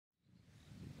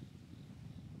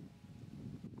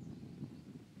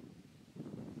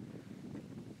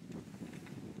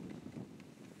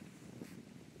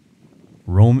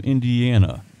Rome,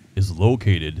 Indiana is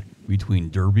located between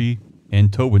Derby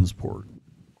and Tobinsport.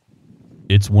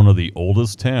 It's one of the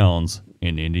oldest towns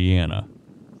in Indiana.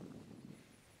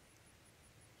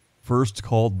 First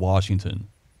called Washington,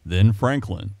 then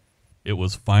Franklin, it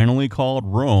was finally called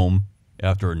Rome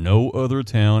after no other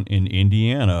town in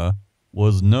Indiana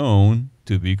was known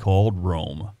to be called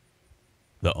Rome.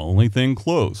 The only thing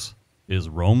close is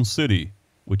Rome City,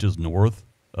 which is north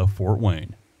of Fort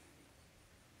Wayne.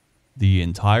 The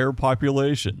entire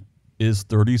population is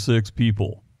 36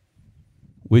 people,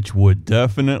 which would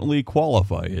definitely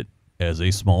qualify it as a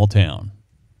small town.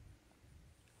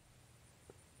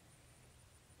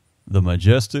 The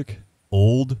majestic,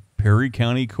 old Perry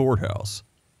County Courthouse,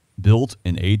 built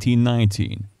in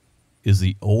 1819, is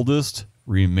the oldest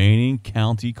remaining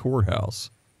county courthouse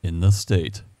in the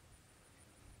state.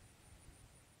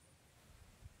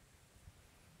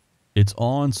 It's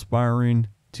awe-inspiring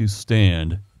to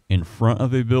stand in front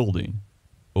of a building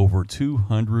over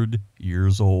 200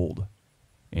 years old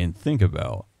and think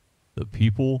about the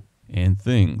people and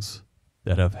things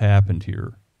that have happened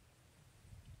here.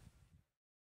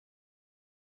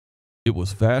 It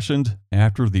was fashioned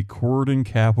after the Corydon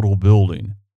Capitol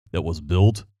building that was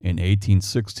built in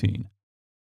 1816.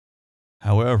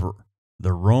 However,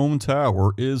 the Rome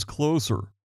Tower is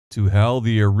closer to how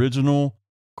the original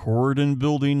Corydon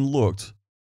building looked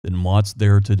than what's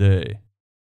there today.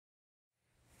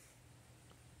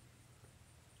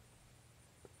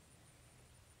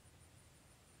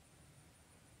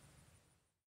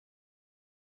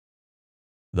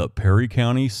 The Perry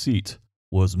County seat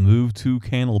was moved to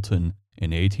Cannleton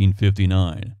in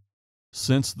 1859.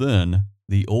 Since then,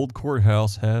 the old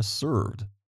courthouse has served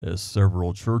as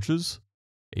several churches,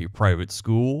 a private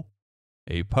school,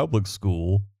 a public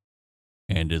school,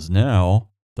 and is now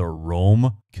the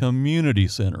Rome Community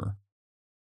Center.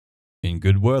 In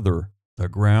good weather, the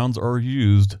grounds are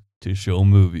used to show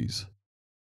movies.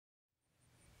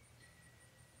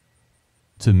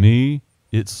 To me,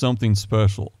 it's something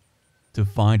special to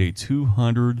find a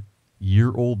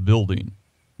 200-year-old building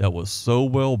that was so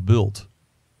well built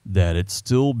that it's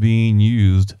still being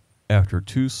used after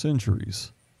 2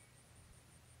 centuries.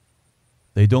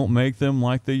 They don't make them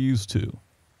like they used to.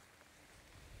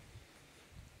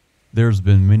 There's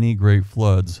been many great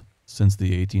floods since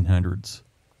the 1800s.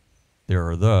 There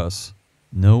are thus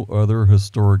no other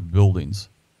historic buildings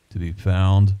to be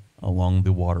found along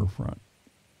the waterfront.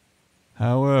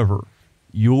 However,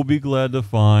 you'll be glad to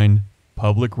find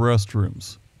public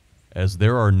restrooms, as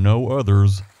there are no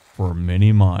others for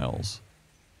many miles.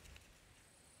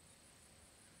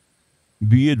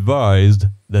 Be advised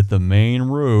that the main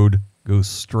road goes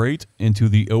straight into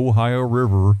the Ohio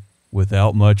River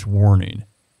without much warning.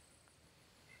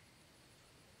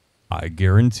 I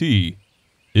guarantee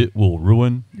it will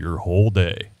ruin your whole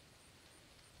day.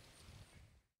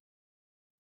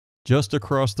 Just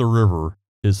across the river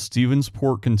is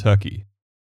Stephensport, Kentucky.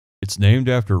 It's named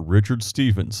after Richard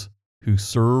Stephens, who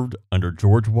served under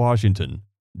George Washington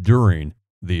during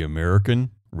the American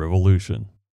Revolution.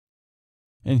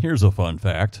 And here's a fun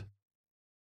fact.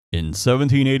 In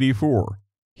 1784,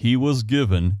 he was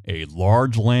given a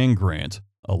large land grant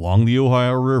along the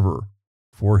Ohio River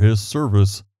for his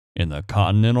service in the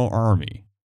Continental Army.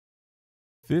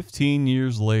 15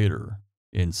 years later,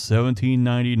 in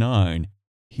 1799,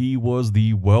 he was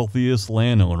the wealthiest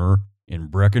landowner in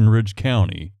Breckinridge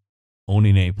County,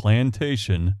 owning a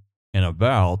plantation and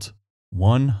about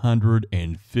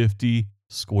 150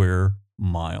 square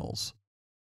miles.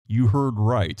 You heard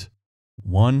right,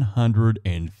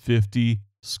 150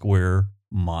 square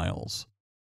miles.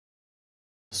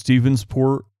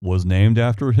 Stephensport was named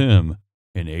after him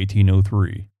in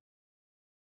 1803.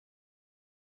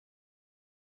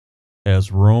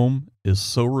 As Rome is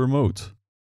so remote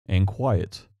and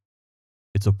quiet,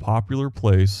 it's a popular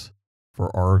place for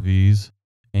RVs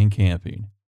and camping.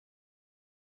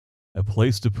 A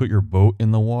place to put your boat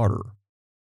in the water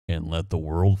and let the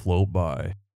world float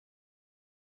by.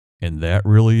 And that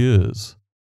really is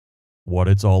what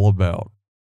it's all about.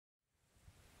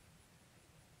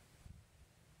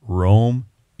 Rome,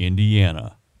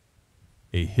 Indiana,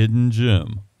 a hidden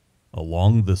gem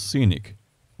along the scenic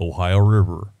Ohio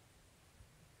River.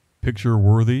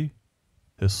 Picture-worthy,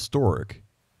 historic,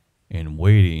 and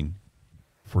waiting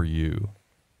for you.